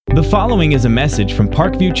The following is a message from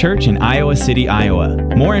Parkview Church in Iowa City, Iowa.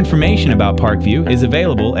 More information about Parkview is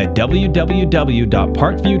available at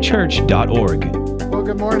www.parkviewchurch.org. Well,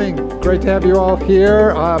 good morning. Great to have you all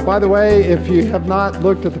here. By the way, if you have not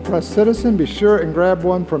looked at the Press Citizen, be sure and grab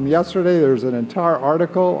one from yesterday. There's an entire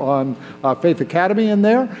article on Faith Academy in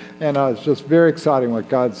there, and it's just very exciting what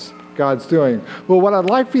God's doing. Well, what I'd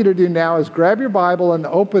like for you to do now is grab your Bible and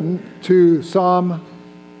open to Psalm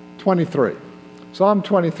 23. Psalm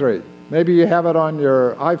 23. Maybe you have it on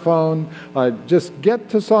your iPhone. Just get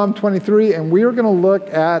to Psalm 23, and we are going to look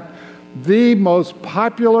at the most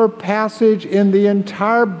popular passage in the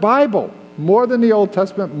entire Bible. More than the Old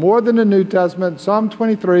Testament, more than the New Testament. Psalm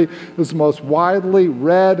 23 is the most widely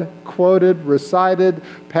read, quoted, recited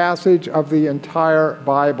passage of the entire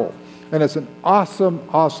Bible. And it's an awesome,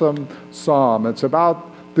 awesome psalm. It's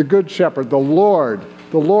about the Good Shepherd, the Lord,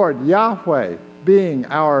 Yahweh, being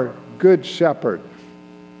our Good Shepherd.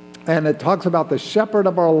 And it talks about the shepherd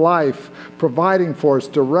of our life providing for us,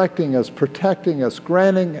 directing us, protecting us,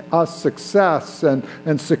 granting us success and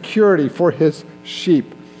security for his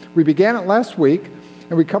sheep. We began it last week,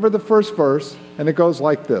 and we covered the first verse, and it goes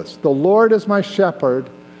like this. The Lord is my shepherd,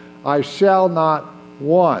 I shall not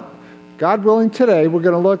want. God willing, today we're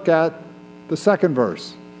going to look at the second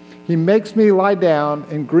verse. He makes me lie down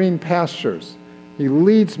in green pastures. He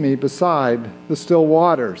leads me beside the still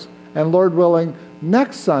waters. And Lord willing,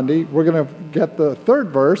 next Sunday, we're going to get the third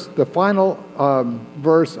verse, the final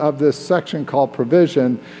verse of this section called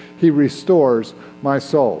Provision. He restores my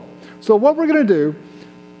soul. So what we're going to do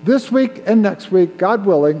this week and next week, God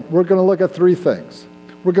willing, we're going to look at three things.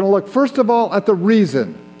 We're going to look, first of all, at the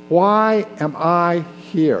reason. Why am I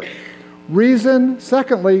here? Reason.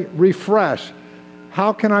 Secondly, refresh.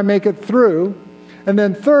 How can I make it through? And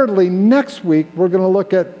then thirdly, next week, we're going to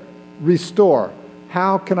look at restore.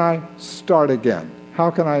 How can I start again? How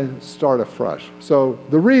can I start afresh? So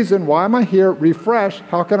the reason, why am I here? Refresh,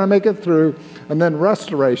 how can I make it through? And then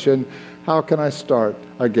restoration, how can I start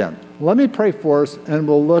again? Let me pray for us, and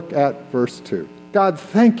we'll look at verse 2. God,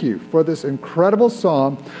 thank you for this incredible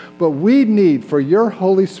psalm, but we need for your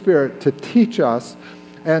Holy Spirit to teach us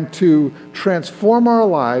and to transform our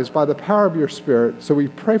lives by the power of your Spirit. So we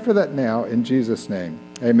pray for that now in Jesus' name.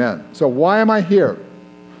 Amen. So why am I here?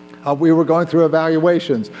 We were going through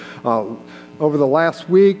evaluations over the last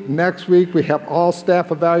week. Next week, we have all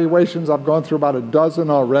staff evaluations. I've gone through about a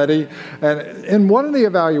dozen already. And in one of the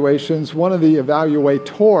evaluations, one of the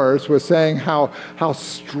evaluators was saying how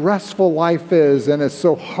stressful life is, and it's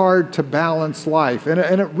so hard to balance life. And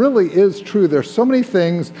it really is true. There's so many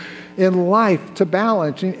things in life to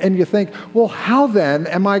balance. And you think, well, how then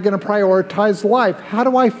am I going to prioritize life? How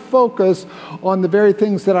do I focus on the very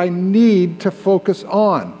things that I need to focus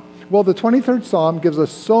on? Well, the 23rd Psalm gives us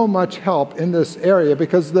so much help in this area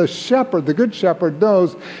because the shepherd, the Good Shepherd,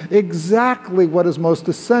 knows exactly what is most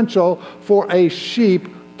essential for a sheep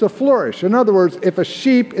to flourish. In other words, if a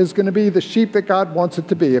sheep is going to be the sheep that God wants it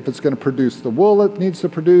to be, if it's going to produce the wool it needs to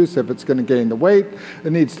produce, if it's going to gain the weight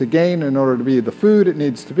it needs to gain in order to be the food it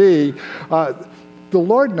needs to be, the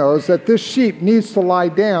Lord knows that this sheep needs to lie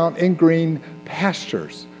down in green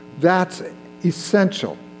pastures. That's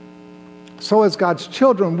essential. So as God's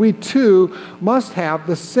children, we too must have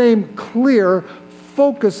the same clear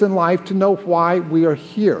focus in life to know why we are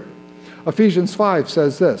here. Ephesians 5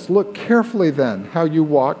 says this, look carefully then how you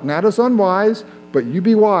walk, not as unwise, but you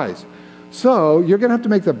be wise. So you're going to have to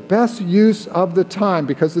make the best use of the time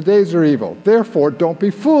because the days are evil. Therefore, don't be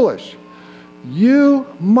foolish. You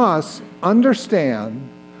must understand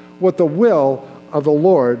what the will of the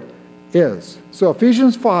Lord is. So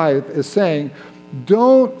Ephesians 5 is saying,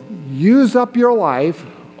 don't use up your life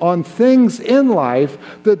on things in life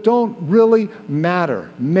that don't really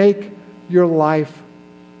matter. Make your life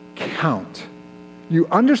count. You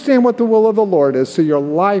understand what the will of the Lord is, so your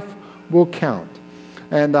life will count.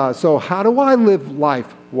 And so how do I live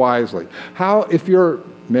life wisely? How, if you're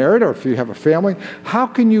married or if you have a family, how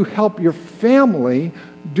can you help your family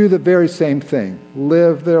do the very same thing?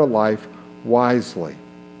 Live their life wisely.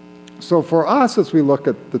 So for us, as we look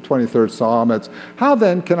at the 23rd Psalm, it's how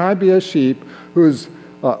then can I be a sheep who's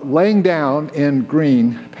laying down in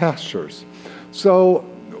green pastures? So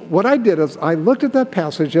what I did is I looked at that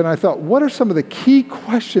passage and I thought, what are some of the key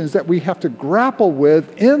questions that we have to grapple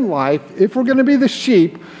with in life if we're going to be the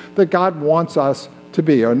sheep that God wants us to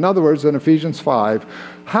be? Or in other words, in Ephesians 5,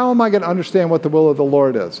 how am I going to understand what the will of the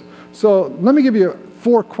Lord is? So let me give you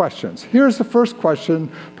 4 questions. Here's the first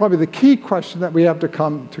question, probably the key question that we have to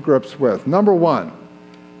come to grips with. Number 1,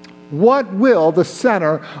 what will the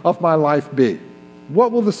center of my life be?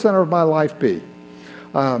 What will the center of my life be?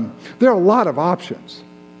 There are a lot of options.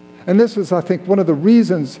 And this is, I think, one of the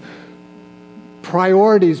reasons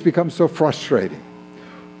priorities become so frustrating.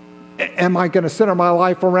 Am I going to center my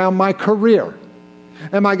life around my career?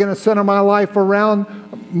 Am I going to center my life around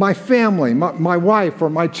my family, my wife, or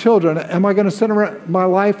my children? Am I going to center my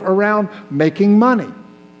life around making money?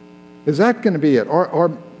 Is that going to be it? Or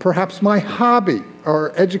perhaps my hobby,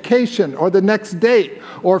 or education, or the next date,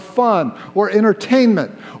 or fun, or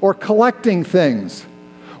entertainment, or collecting things?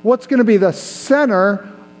 What's going to be the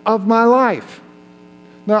center of my life?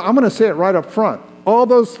 Now, I'm going to say it right up front. All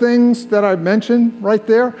those things that I've mentioned right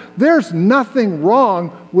there, there's nothing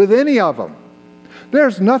wrong with any of them.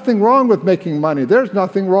 There's nothing wrong with making money. There's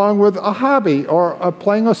nothing wrong with a hobby, or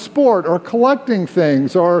playing a sport, or collecting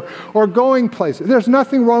things, or going places. There's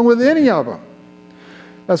nothing wrong with any of them.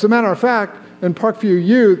 As a matter of fact, in Parkview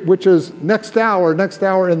Youth, which is next hour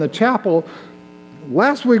in the chapel,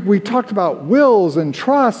 last week we talked about wills and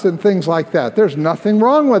trusts and things like that. There's nothing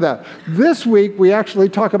wrong with that. This week we actually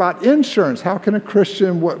talk about insurance. How can a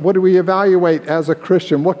Christian, what do we evaluate as a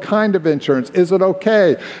Christian? What kind of insurance? Is it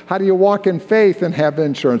okay? How do you walk in faith and have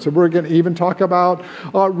insurance? And we're going to even talk about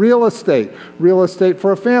real estate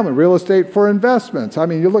for a family, real estate for investments. I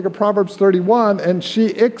mean, you look at Proverbs 31, and she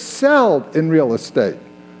excelled in real estate.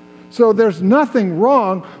 So there's nothing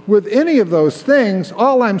wrong with any of those things.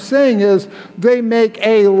 All I'm saying is they make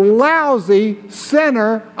a lousy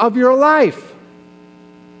center of your life.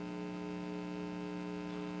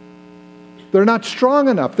 They're not strong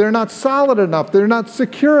enough. They're not solid enough. They're not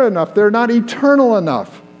secure enough. They're not eternal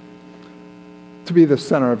enough to be the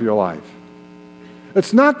center of your life.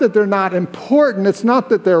 It's not that they're not important. It's not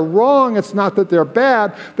that they're wrong. It's not that they're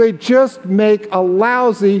bad. They just make a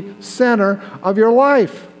lousy center of your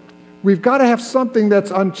life. We've got to have something that's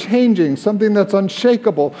unchanging, something that's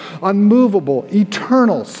unshakable, unmovable,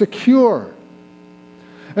 eternal, secure.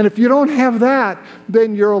 And if you don't have that,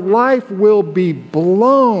 then your life will be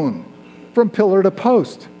blown from pillar to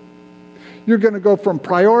post. You're going to go from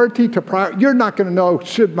priority to priority. You're not going to know,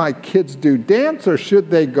 should my kids do dance, or should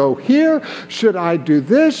they go here? Should I do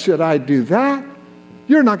this? Should I do that?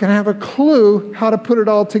 You're not going to have a clue how to put it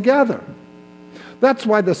all together. That's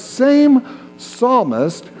why the same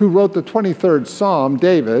psalmist who wrote the 23rd Psalm,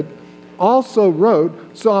 David, also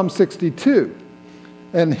wrote Psalm 62.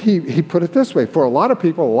 And he put it this way: for a lot of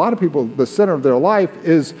people, the center of their life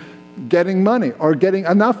is getting money or getting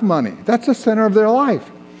enough money. That's the center of their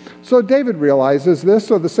life. So David realizes this.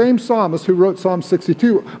 So the same psalmist who wrote Psalm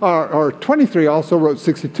 62, or 23, also wrote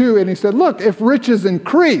 62, and he said, look, if riches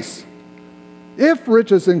increase,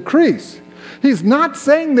 he's not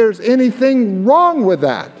saying there's anything wrong with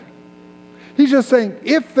that. He's just saying,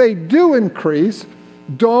 if they do increase,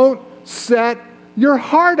 don't set your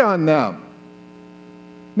heart on them.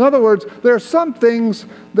 In other words, there are some things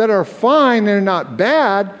that are fine and not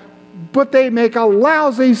bad, but they make a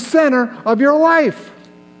lousy center of your life.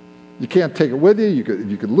 You can't take it with you. You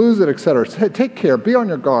could lose it, etc. Take care. Be on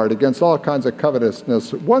your guard against all kinds of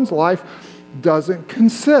covetousness. One's life doesn't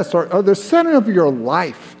consist, or the center of your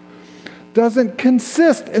life doesn't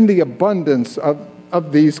consist in the abundance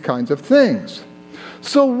of these kinds of things.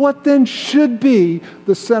 So what then should be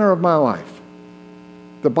the center of my life?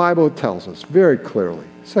 The Bible tells us very clearly,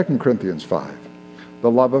 2 Corinthians 5, the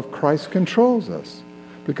love of Christ controls us,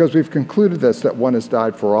 because we've concluded this, that one has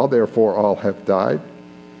died for all, therefore all have died,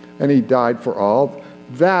 and he died for all.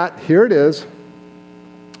 That, here it is,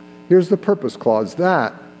 here's the purpose clause,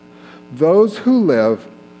 that those who live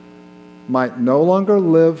might no longer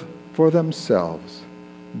live for themselves,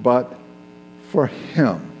 but for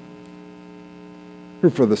him, who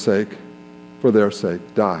for their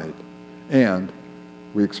sake died. And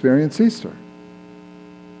we experience Easter.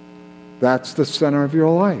 That's the center of your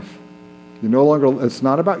life. It's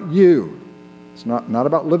not about you. It's not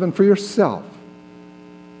about living for yourself,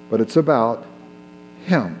 but it's about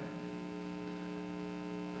him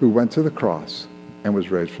who went to the cross and was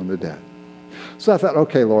raised from the dead. So I thought,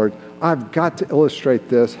 okay, Lord, I've got to illustrate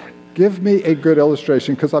this. Give me a good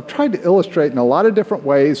illustration, because I've tried to illustrate in a lot of different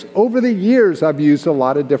ways. Over the years, I've used a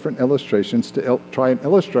lot of different illustrations to try and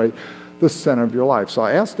illustrate the center of your life. So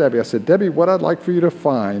I asked Debbie, I said, Debbie, what I'd like for you to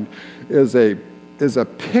find is a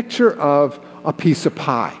picture of a piece of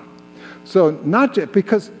pie. So not just,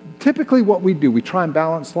 because typically what we do, we try and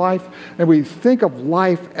balance life, and we think of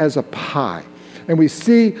life as a pie. And we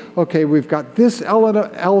see, okay, we've got this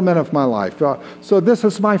element of my life. So this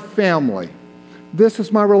is my family. This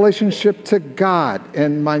is my relationship to God,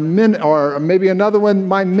 and or maybe another one,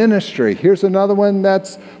 my ministry. Here's another one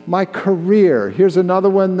that's my career. Here's another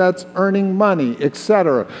one that's earning money,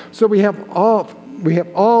 etc. So we have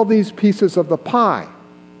all these pieces of the pie.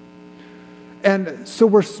 And so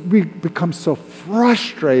we become so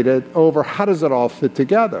frustrated over how does it all fit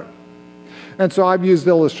together. And so I've used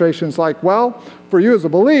illustrations like, well, for you as a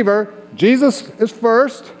believer, Jesus is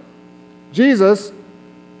first, Jesus,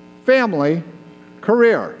 family,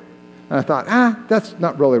 career. And I thought, that's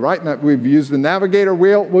not really right. And we've used the navigator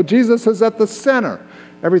wheel. Well, Jesus is at the center.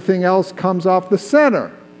 Everything else comes off the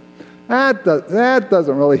center. That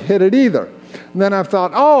doesn't really hit it either. And then I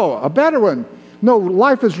thought, a better one. No,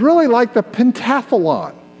 life is really like the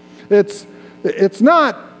pentathlon. It's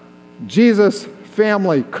not Jesus,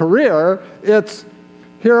 family, career. It's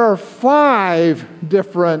here are 5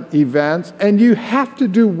 different events, and you have to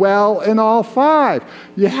do well in all 5.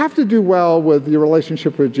 You have to do well with your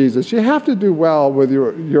relationship with Jesus. You have to do well with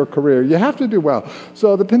your career. You have to do well.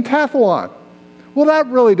 So the pentathlon, well, that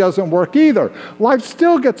really doesn't work either. Life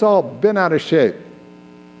still gets all bent out of shape.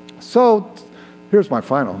 So here's my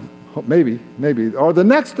final, maybe, or the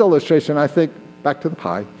next illustration, I think, back to the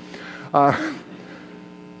pie.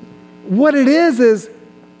 What it is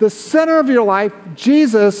the center of your life,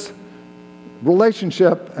 Jesus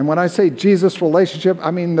relationship, and when I say Jesus relationship, I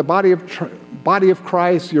mean the body of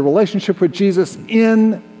Christ, your relationship with Jesus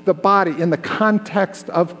in the body, in the context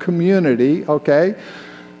of community, okay,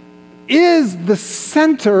 is the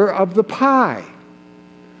center of the pie.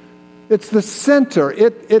 It's the center.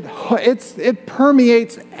 It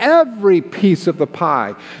permeates every piece of the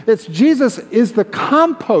pie. Jesus is the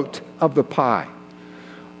compote of the pie.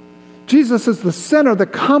 Jesus is the center, the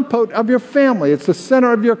compote of your family. It's the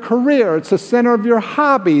center of your career. It's the center of your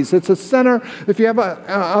hobbies. It's the center, if you have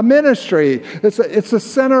a ministry, it's the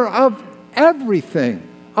center of everything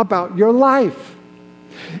about your life.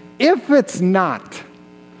 If it's not,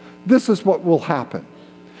 this is what will happen.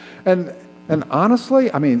 And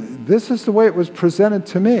honestly, I mean, this is the way it was presented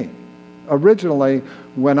to me originally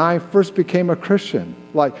when I first became a Christian.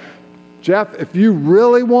 Like, Jeff, if you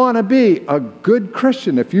really want to be a good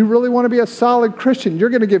Christian, if you really want to be a solid Christian,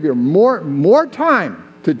 you're going to give your more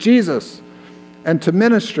time to Jesus and to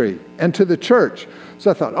ministry and to the church.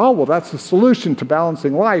 So I thought, well, that's the solution to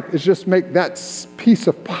balancing life, is just make that piece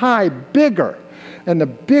of pie bigger. And the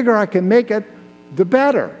bigger I can make it, the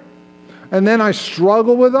better. And then I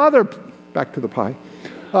struggle with back to the pie.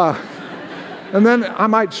 And then I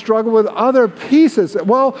might struggle with other pieces.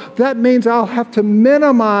 Well, that means I'll have to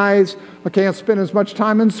minimize. I can't spend as much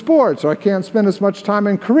time in sports, or I can't spend as much time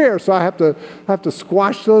in career, so I have to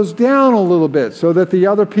squash those down a little bit so that the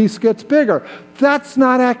other piece gets bigger. That's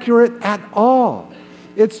not accurate at all.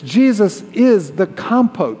 It's Jesus is the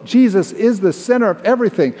compote. Jesus is the center of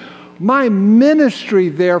everything. My ministry,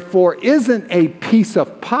 therefore, isn't a piece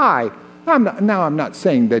of pie. I'm not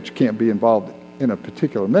saying that you can't be involved in a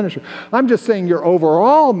particular ministry. I'm just saying your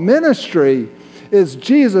overall ministry is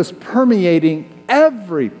Jesus permeating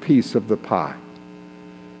every piece of the pie.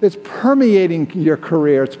 It's permeating your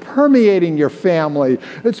career. It's permeating your family.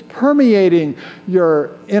 It's permeating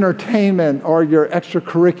your entertainment or your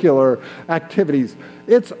extracurricular activities.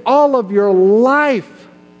 It's all of your life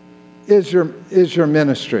is your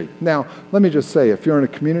ministry. Now, let me just say, if you're in a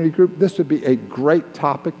community group, this would be a great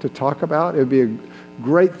topic to talk about. It would be a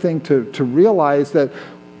great thing to realize that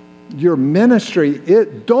your ministry,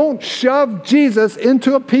 don't shove Jesus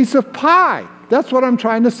into a piece of pie. That's what I'm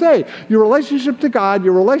trying to say. Your relationship to God,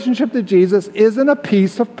 your relationship to Jesus isn't a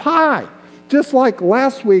piece of pie. Just like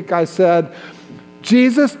last week I said,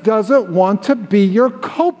 Jesus doesn't want to be your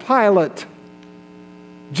co-pilot.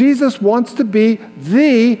 Jesus wants to be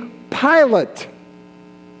the pilot.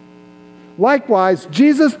 Likewise,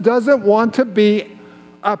 Jesus doesn't want to be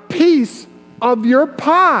a piece of your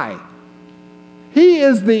pie. He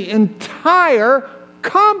is the entire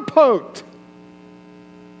compote.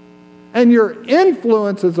 And your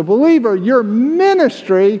influence as a believer, your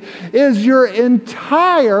ministry is your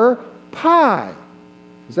entire pie.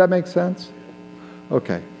 Does that make sense?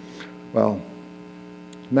 Okay. Well,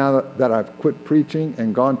 now that I've quit preaching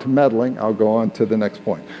and gone to meddling, I'll go on to the next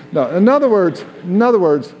point. Now, in other words,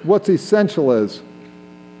 what's essential is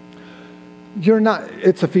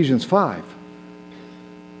it's Ephesians 5.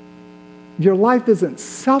 Your life isn't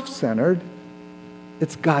self-centered,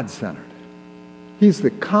 it's God-centered. He's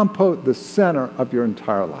the compote, the center of your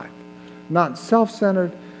entire life. Not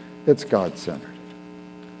self-centered, it's God-centered.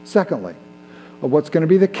 Secondly, what's going to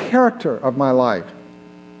be the character of my life?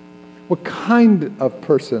 What kind of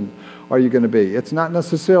person are you going to be? It's not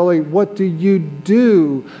necessarily what do you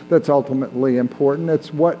do that's ultimately important.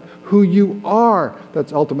 It's who you are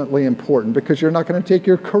that's ultimately important, because you're not going to take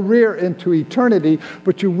your career into eternity,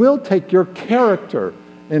 but you will take your character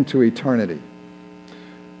into eternity.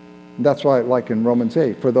 That's why, like in Romans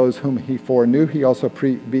 8, for those whom he foreknew, he also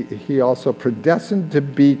predestined to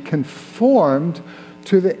be conformed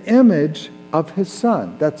to the image of his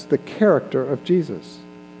Son. That's the character of Jesus,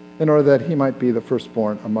 in order that he might be the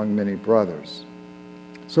firstborn among many brothers.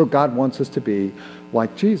 So God wants us to be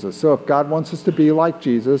like Jesus. So if God wants us to be like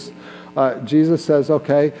Jesus, Jesus says,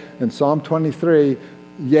 okay, in Psalm 23,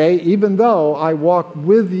 yea, even though I walk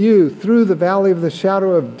with you through the valley of the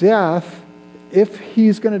shadow of death, if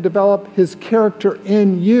he's going to develop his character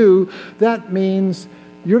in you, that means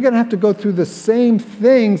you're going to have to go through the same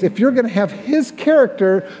things. If you're going to have his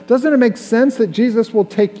character, doesn't it make sense that Jesus will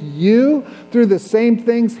take you through the same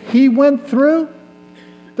things he went through?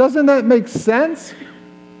 Doesn't that make sense?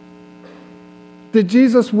 Did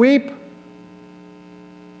Jesus weep?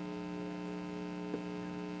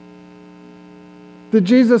 Did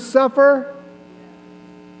Jesus suffer?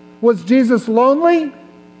 Was Jesus lonely?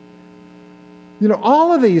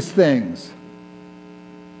 All of these things.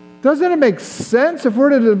 Doesn't it make sense if we're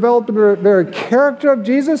to develop the very character of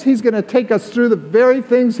Jesus, he's going to take us through the very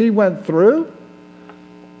things he went through?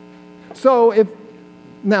 So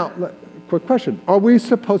now, quick question. Are we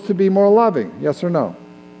supposed to be more loving? Yes or no?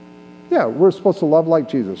 Yeah, we're supposed to love like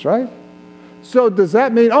Jesus, right? So does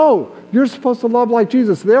that mean, you're supposed to love like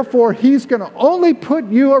Jesus, therefore he's going to only put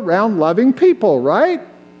you around loving people, right?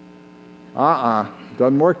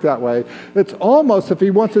 Doesn't work that way. It's almost, if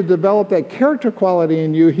he wants to develop that character quality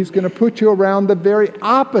in you, he's going to put you around the very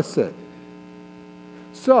opposite.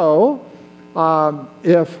 So,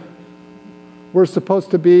 if we're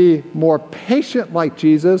supposed to be more patient like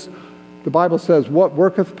Jesus, the Bible says, what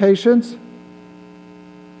worketh patience?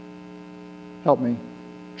 Help me.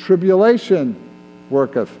 Tribulation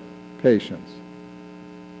worketh patience.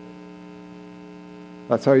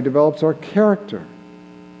 That's how he develops our character.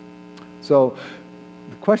 So,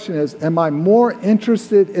 the question is, am I more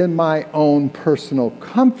interested in my own personal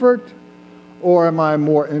comfort, or am I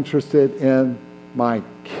more interested in my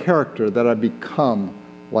character, that I become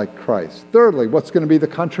like Christ? Thirdly, what's going to be the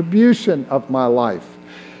contribution of my life?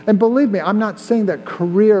 And believe me, I'm not saying that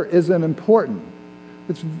career isn't important.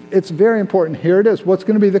 It's very important. Here it is. What's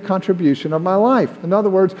going to be the contribution of my life? In other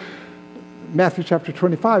words, Matthew chapter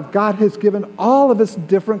 25, God has given all of us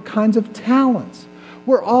different kinds of talents.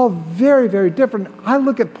 We're all very, very different. I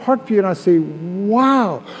look at Parkview and I say,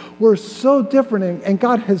 wow, we're so different, and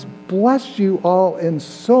God has blessed you all in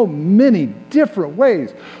so many different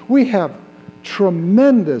ways. We have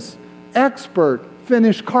tremendous, expert,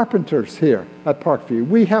 finished carpenters here at Parkview.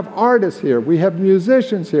 We have artists here. We have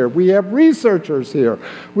musicians here. We have researchers here.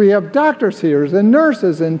 We have doctors here and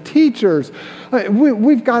nurses and teachers.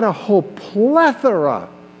 We've got a whole plethora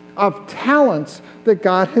of talents that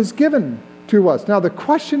God has given to us. Now the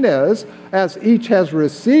question is, as each has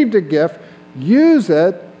received a gift, use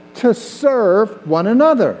it to serve one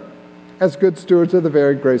another as good stewards of the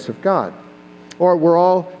very grace of God. Or we're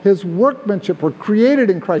all his workmanship. We're created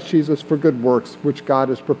in Christ Jesus for good works, which God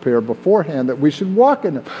has prepared beforehand that we should walk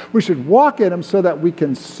in them. We should walk in them so that we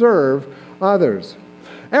can serve others.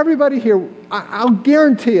 Everybody here, I'll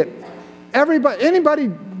guarantee it, anybody,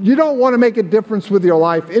 you don't want to make a difference with your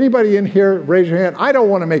life. Anybody in here, raise your hand. I don't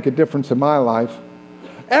want to make a difference in my life.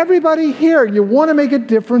 Everybody here, you want to make a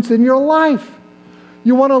difference in your life.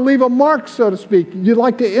 You want to leave a mark, so to speak. You'd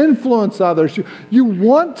like to influence others. You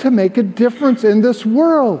want to make a difference in this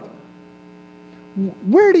world.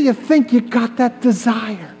 Where do you think you got that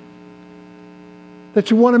desire? That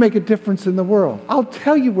you want to make a difference in the world? I'll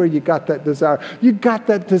tell you where you got that desire. You got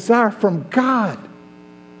that desire from God.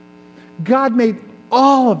 God made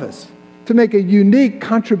all of us to make a unique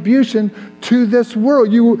contribution to this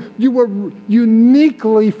world. You were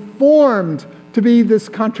uniquely formed to be this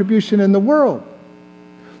contribution in the world.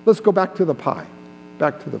 Let's go back to the pie.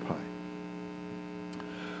 Back to the pie.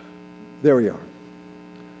 There we are.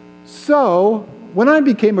 So, when I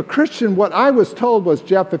became a Christian, what I was told was,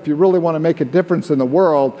 Jeff, if you really want to make a difference in the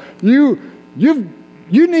world, you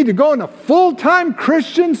need to go into full-time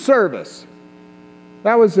Christian service.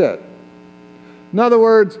 That was it. In other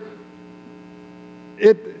words,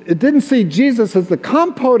 it didn't see Jesus as the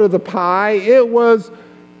compote of the pie. It was,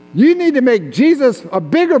 you need to make Jesus a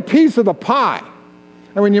bigger piece of the pie.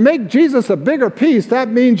 And when you make Jesus a bigger piece, that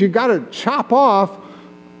means you got to chop off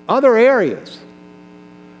other areas.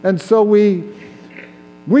 And so we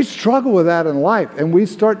struggle with that in life, and we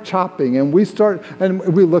start chopping, and we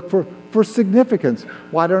look for significance.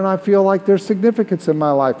 Why don't I feel like there's significance in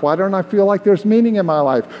my life? Why don't I feel like there's meaning in my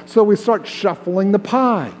life? So we start shuffling the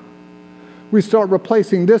pie. We start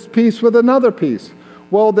replacing this piece with another piece.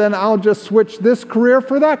 Well, then I'll just switch this career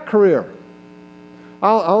for that career.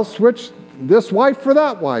 I'll switch this wife for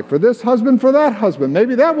that wife, or this husband for that husband.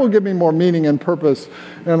 Maybe that will give me more meaning and purpose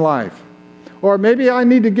in life. Or maybe I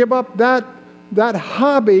need to give up that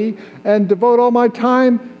hobby and devote all my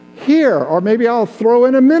time here. Or maybe I'll throw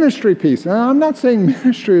in a ministry piece. Now, I'm not saying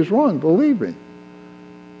ministry is wrong, believe me.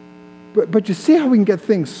 But you see how we can get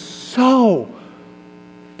things so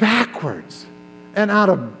backwards and out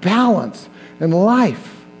of balance in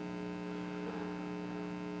life.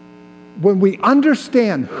 When we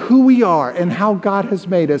understand who we are and how God has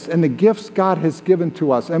made us and the gifts God has given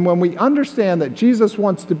to us, and when we understand that Jesus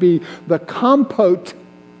wants to be the compote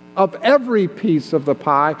of every piece of the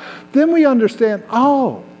pie, then we understand,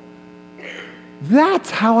 oh,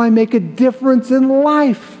 that's how I make a difference in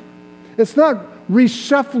life. It's not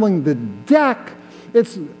reshuffling the deck.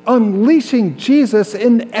 It's unleashing Jesus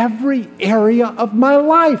in every area of my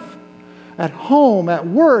life. At home, at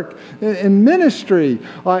work, in ministry,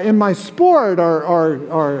 in my sport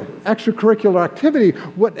or extracurricular activity,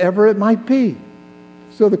 whatever it might be.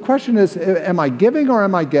 So the question is, am I giving or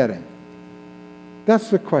am I getting? That's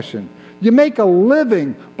the question. You make a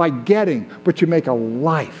living by getting, but you make a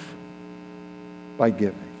life by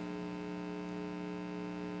giving.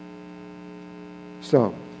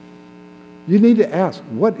 So, you need to ask,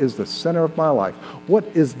 what is the center of my life? What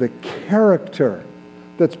is the character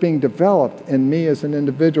that's being developed in me as an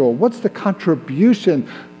individual? What's the contribution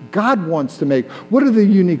God wants to make? What are the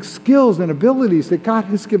unique skills and abilities that God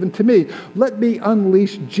has given to me? Let me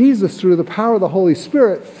unleash Jesus through the power of the Holy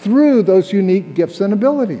Spirit through those unique gifts and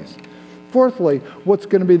abilities. Fourthly, what's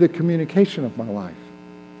going to be the communication of my life?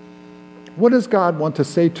 What does God want to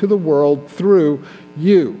say to the world through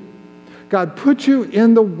you? God put you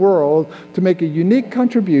in the world to make a unique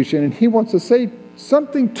contribution, and He wants to say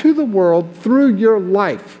something to the world through your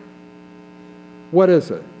life. What is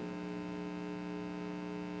it?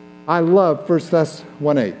 I love 1 Thess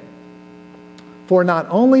 1:8. For not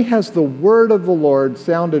only has the word of the Lord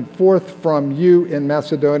sounded forth from you in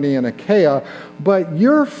Macedonia and Achaia, but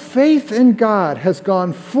your faith in God has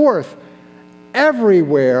gone forth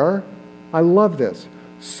everywhere. I love this.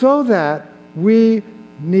 So that we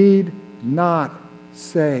need not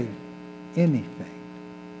say anything.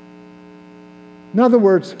 In other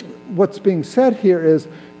words, what's being said here is,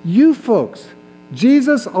 you folks,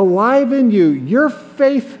 Jesus alive in you, your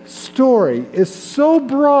faith story is so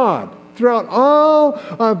broad throughout all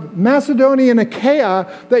of Macedonia and Achaia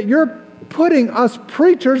that you're putting us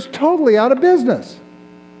preachers totally out of business.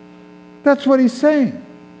 That's what he's saying.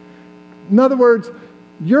 In other words,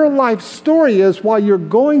 your life story is, while you're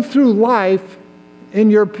going through life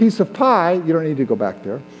in your piece of pie, you don't need to go back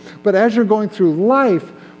there, but as you're going through life,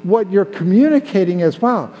 what you're communicating is,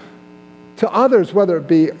 wow, to others, whether it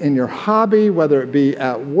be in your hobby, whether it be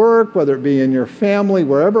at work, whether it be in your family,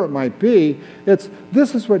 wherever it might be, it's,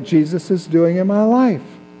 this is what Jesus is doing in my life.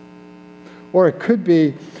 Or it could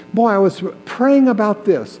be, boy, I was praying about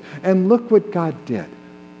this, and look what God did.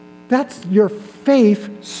 That's your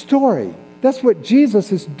faith story. That's what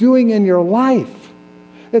Jesus is doing in your life.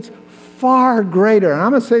 It's far greater. And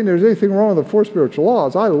I'm not saying there's anything wrong with the 4 spiritual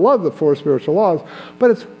laws. I love the 4 spiritual laws,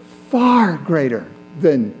 but it's far greater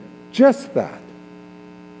than just that.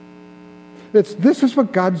 It's, this is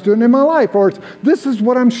what God's doing in my life, or it's, this is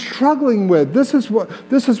what I'm struggling with. This is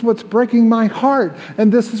what's breaking my heart,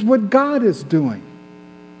 and this is what God is doing.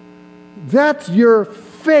 That's your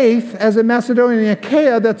faith as in Macedonia and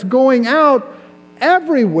Achaia that's going out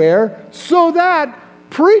everywhere, so that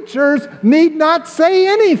preachers need not say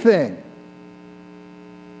anything.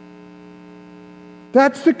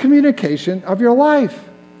 That's the communication of your life.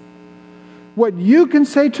 What you can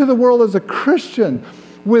say to the world as a Christian,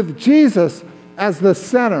 with Jesus as the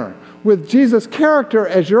center, with Jesus' character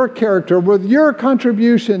as your character, with your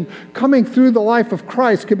contribution coming through the life of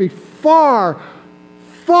Christ, can be far,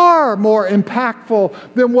 far more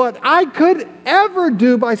impactful than what I could ever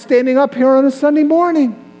do by standing up here on a Sunday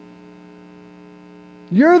morning.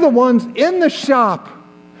 You're the ones in the shop.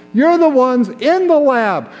 You're the ones in the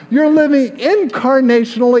lab. You're living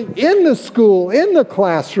incarnationally in the school, in the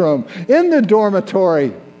classroom, in the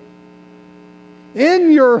dormitory,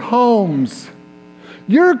 in your homes.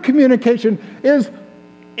 Your communication is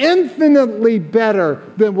infinitely better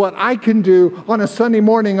than what I can do on a Sunday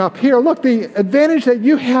morning up here. Look, the advantage that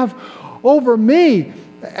you have over me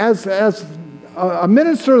as a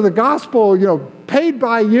minister of the gospel, paid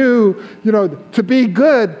by you, to be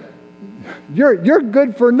good, you're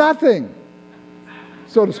good for nothing,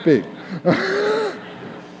 so to speak.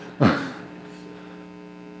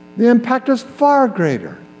 The impact is far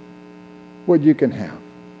greater what you can have.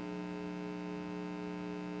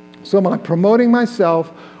 So am I promoting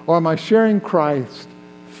myself, or am I sharing Christ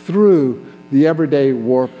through the everyday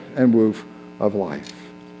warp and woof of life.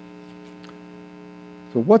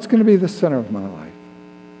 So what's going to be the center of my life?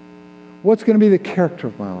 What's going to be the character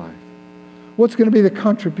of my life? What's going to be the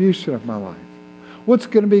contribution of my life? What's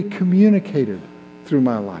going to be communicated through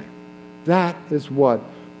my life? That is what.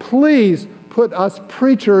 Please put us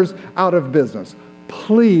preachers out of business.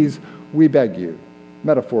 Please, we beg you,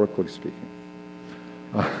 metaphorically speaking.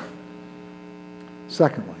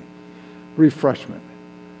 Secondly, refreshment.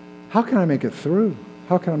 How can I make it through?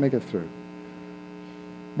 How can I make it through?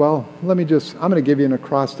 Well, I'm going to give you an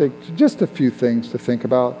acrostic, just a few things to think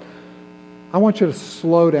about. I want you to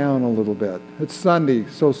slow down a little bit. It's Sunday,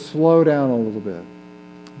 so slow down a little bit.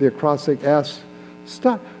 The acrostic asks,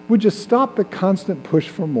 would you stop the constant push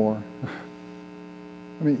for more?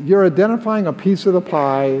 I mean, you're identifying a piece of the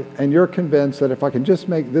pie, and you're convinced that if I can just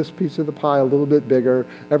make this piece of the pie a little bit bigger,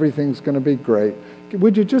 everything's going to be great.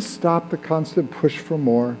 Would you just stop the constant push for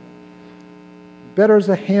more? Better is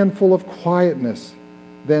a handful of quietness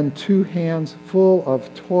than 2 hands full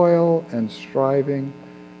of toil and striving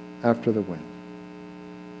after the wind.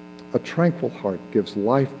 A tranquil heart gives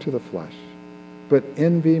life to the flesh, but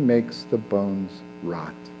envy makes the bones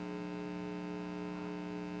rot.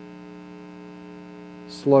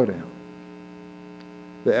 Slow down.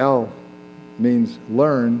 The L means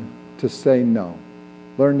learn to say no.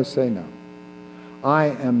 Learn to say no. I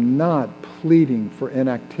am not pleading for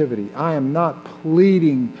inactivity. I am not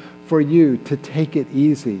pleading for you to take it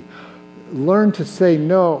easy. Learn to say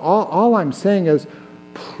no. All I'm saying is,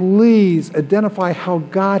 please identify how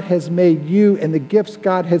God has made you and the gifts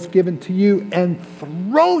God has given to you and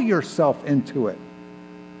throw yourself into it.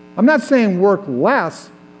 I'm not saying work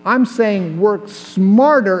less. I'm saying work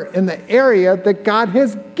smarter in the area that God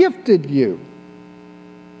has gifted you.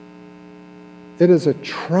 It is a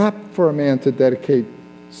trap for a man to dedicate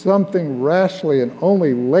something rashly and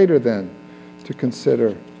only later then to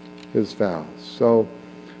consider his vows. So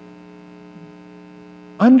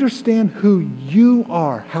understand who you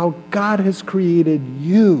are, how God has created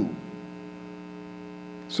you.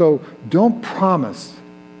 So don't promise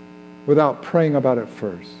without praying about it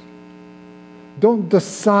first. Don't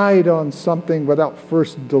decide on something without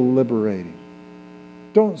first deliberating.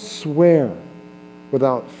 Don't swear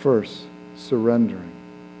without first surrendering.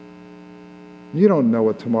 You don't know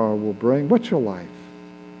what tomorrow will bring. What's your life?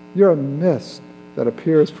 You're a mist that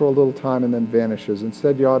appears for a little time and then vanishes.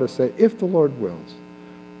 Instead, you ought to say, if the Lord wills,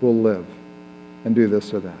 we'll live and do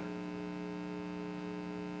this or that.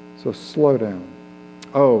 So slow down.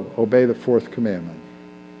 Obey the 4th commandment.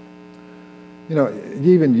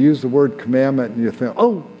 You even use the word commandment and you think,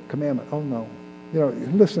 commandment, no.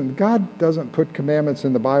 Listen, God doesn't put commandments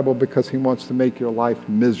in the Bible because he wants to make your life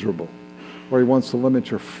miserable or he wants to limit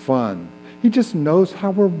your fun. He just knows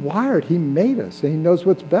how we're wired. He made us and he knows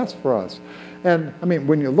what's best for us. And I mean,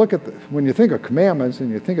 when you think of commandments and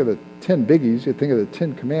you think of the 10 biggies, you think of the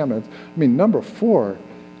 10 commandments. I mean, number 4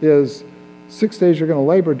 is 6 days you're going to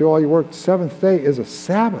labor, do all your work. 7th day is a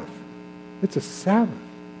Sabbath. It's a Sabbath.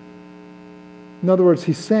 In other words,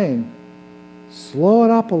 he's saying, slow it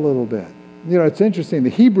up a little bit. It's interesting. The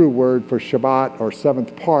Hebrew word for Shabbat or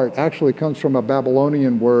 7th part actually comes from a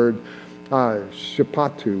Babylonian word,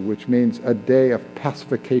 Shapatu, which means a day of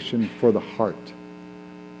pacification for the heart.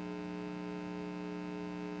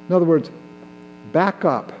 In other words, back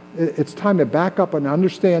up. It's time to back up and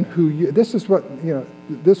understand who you... This is what,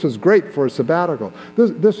 this was great for a sabbatical.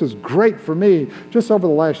 This was great for me just over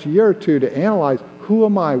the last year or two to analyze, who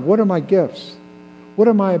am I? What are my gifts? What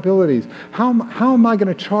are my abilities? How am I going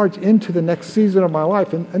to charge into the next season of my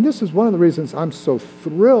life? And this is one of the reasons I'm so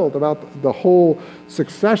thrilled about the whole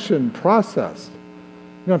succession process.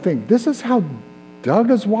 I think, this is how Doug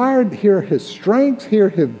is wired. Here are his strengths. Here are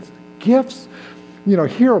his gifts.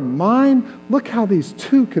 Here are mine. Look how these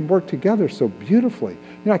two can work together so beautifully.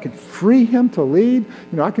 I can free him to lead.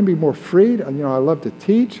 I can be more freed. I love to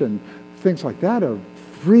teach and things like that.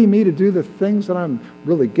 Free me to do the things that I'm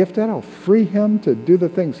really gifted at. I'll free him to do the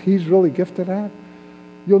things he's really gifted at.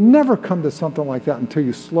 You'll never come to something like that until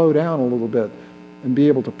you slow down a little bit and be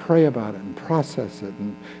able to pray about it and process it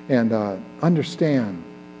and understand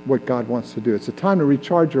what God wants to do. It's a time to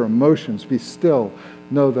recharge your emotions. Be still.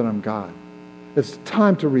 Know that I'm God. It's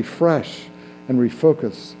time to refresh and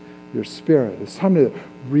refocus your spirit. It's time to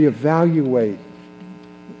reevaluate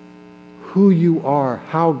who you are,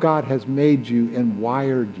 how God has made you and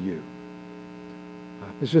wired you.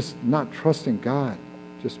 It's just not trusting God,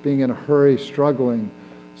 just being in a hurry, struggling,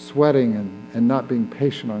 sweating, and not being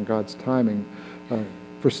patient on God's timing.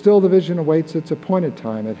 For still the vision awaits its appointed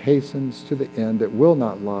time. It hastens to the end. It will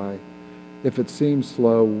not lie. If it seems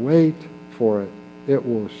slow, wait for it. It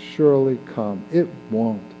will surely come. It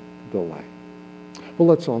won't delay. Well,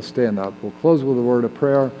 let's all stand up. We'll close with a word of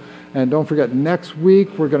prayer. And don't forget, next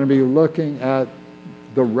week we're going to be looking at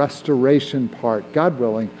the restoration part, God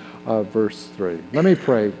willing, verse 3. Let me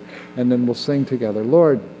pray, and then we'll sing together.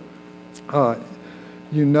 Lord,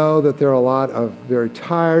 you know that there are a lot of very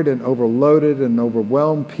tired and overloaded and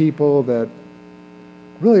overwhelmed people that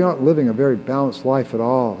really aren't living a very balanced life at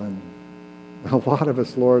all. And a lot of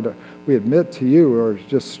us, Lord, we admit to you, are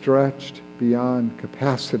just stretched beyond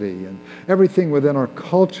capacity. And everything within our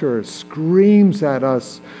culture screams at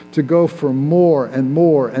us to go for more and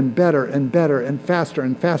more and better and better and faster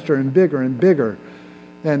and faster and bigger and bigger.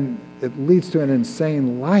 And it leads to an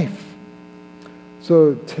insane life.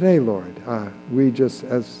 So today, Lord, we just,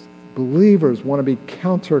 as believers, want to be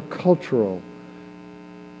countercultural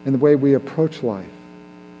in the way we approach life.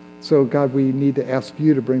 So, God, we need to ask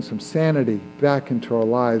you to bring some sanity back into our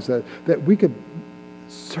lives, that we could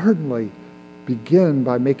certainly begin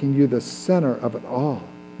by making you the center of it all.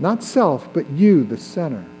 Not self, but you, the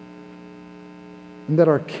center. And that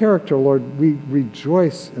our character, Lord, we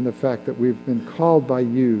rejoice in the fact that we've been called by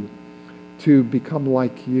you to become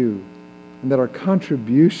like you. And that our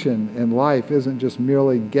contribution in life isn't just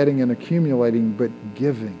merely getting and accumulating, but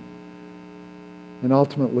giving. And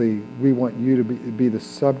ultimately, we want you to be the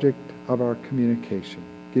subject of our communication.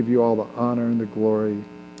 Give you all the honor and the glory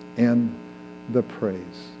and the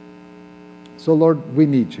praise. So, Lord, we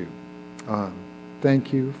need you.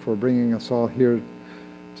 Thank you for bringing us all here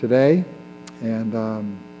today. And,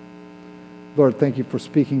 Lord, thank you for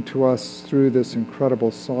speaking to us through this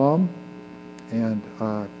incredible psalm. And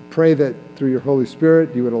pray that through your Holy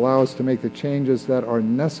Spirit, you would allow us to make the changes that are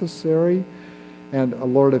necessary. And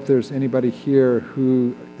Lord, if there's anybody here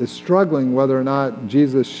who is struggling whether or not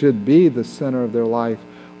Jesus should be the center of their life,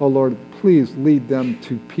 oh Lord, please lead them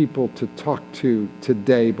to people to talk to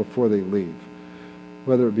today before they leave.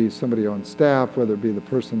 Whether it be somebody on staff, whether it be the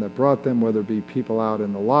person that brought them, whether it be people out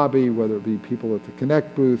in the lobby, whether it be people at the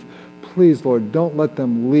Connect booth, please, Lord, don't let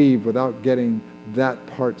them leave without getting that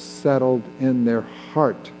part settled in their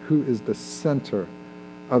heart, who is the center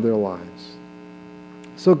of their lives.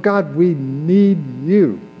 So God, we need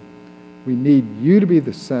you. We need you to be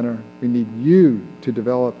the center. We need you to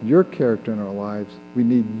develop your character in our lives. We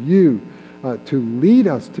need you to lead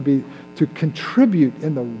us to contribute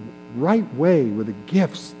in the right way with the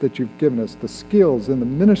gifts that you've given us, the skills and the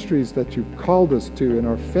ministries that you've called us to in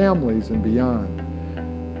our families and beyond.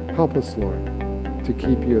 Help us, Lord, to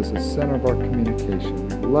keep you as the center of our communication.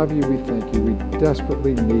 We love you. We thank you. We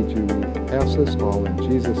desperately need you. We ask this all in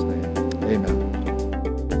Jesus' name. Amen.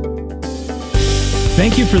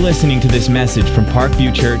 Thank you for listening to this message from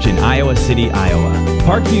Parkview Church in Iowa City, Iowa.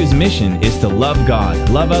 Parkview's mission is to love God,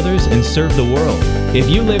 love others, and serve the world. If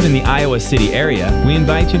you live in the Iowa City area, we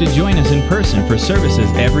invite you to join us in person for services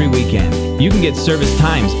every weekend. You can get service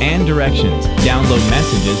times and directions, download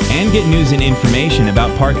messages, and get news and information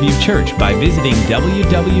about Parkview Church by visiting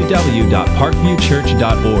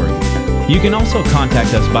www.parkviewchurch.org. You can also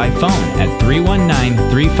contact us by phone at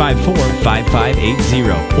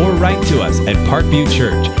 319-354-5580 or write to us at Parkview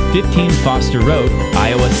Church, 15 Foster Road,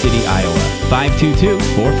 Iowa City, Iowa,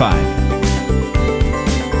 52245.